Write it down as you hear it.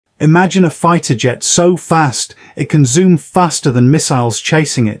Imagine a fighter jet so fast it can zoom faster than missiles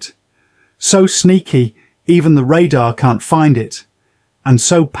chasing it. So sneaky, even the radar can't find it. And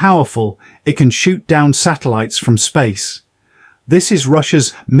so powerful, it can shoot down satellites from space. This is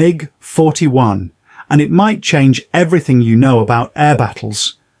Russia's MiG-41, and it might change everything you know about air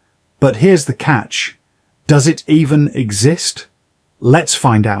battles. But here's the catch. Does it even exist? Let's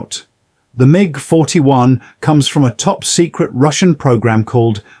find out. The MiG-41 comes from a top-secret Russian program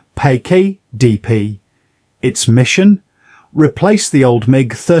called PK-DP. Its mission? Replace the old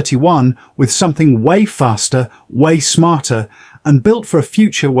MiG-31 with something way faster, way smarter, and built for a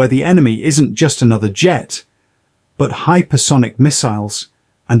future where the enemy isn't just another jet, but hypersonic missiles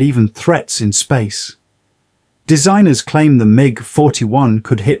and even threats in space. Designers claim the MiG-41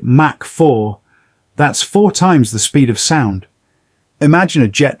 could hit Mach 4. That's 4 times the speed of sound. Imagine a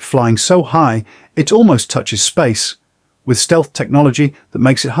jet flying so high it almost touches space, with stealth technology that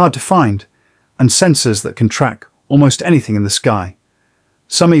makes it hard to find, and sensors that can track almost anything in the sky.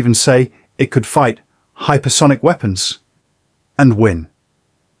 Some even say it could fight hypersonic weapons and win.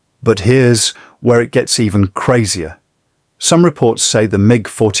 But here's where it gets even crazier. Some reports say the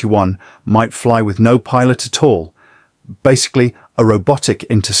MiG-41 might fly with no pilot at all, basically a robotic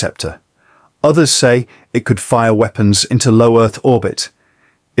interceptor. Others say it could fire weapons into low Earth orbit.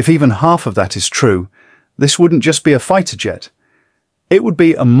 If even half of that is true, this wouldn't just be a fighter jet. It would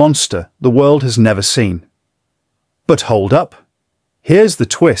be a monster the world has never seen. But hold up. Here's the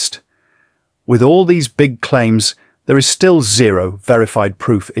twist. With all these big claims, there is still zero verified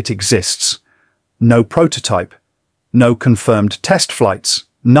proof it exists. No prototype. No confirmed test flights.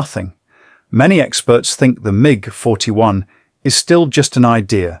 Nothing. Many experts think the MiG-41 is still just an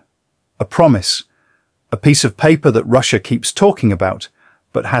idea, a promise, a piece of paper that Russia keeps talking about,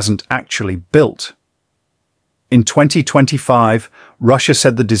 but hasn't actually built. In 2025, Russia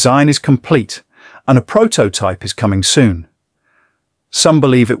said the design is complete and a prototype is coming soon. Some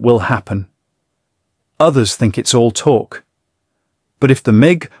believe it will happen. Others think it's all talk. But if the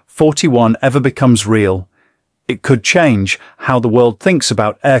MiG-41 ever becomes real, it could change how the world thinks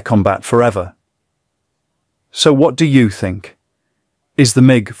about air combat forever. So what do you think? Is the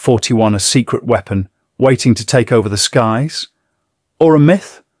MiG-41 a secret weapon waiting to take over the skies? Or a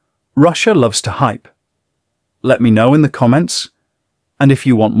myth Russia loves to hype? Let me know in the comments. And if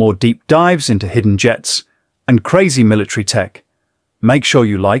you want more deep dives into hidden jets and crazy military tech, make sure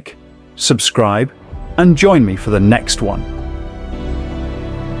you like, subscribe, and join me for the next one.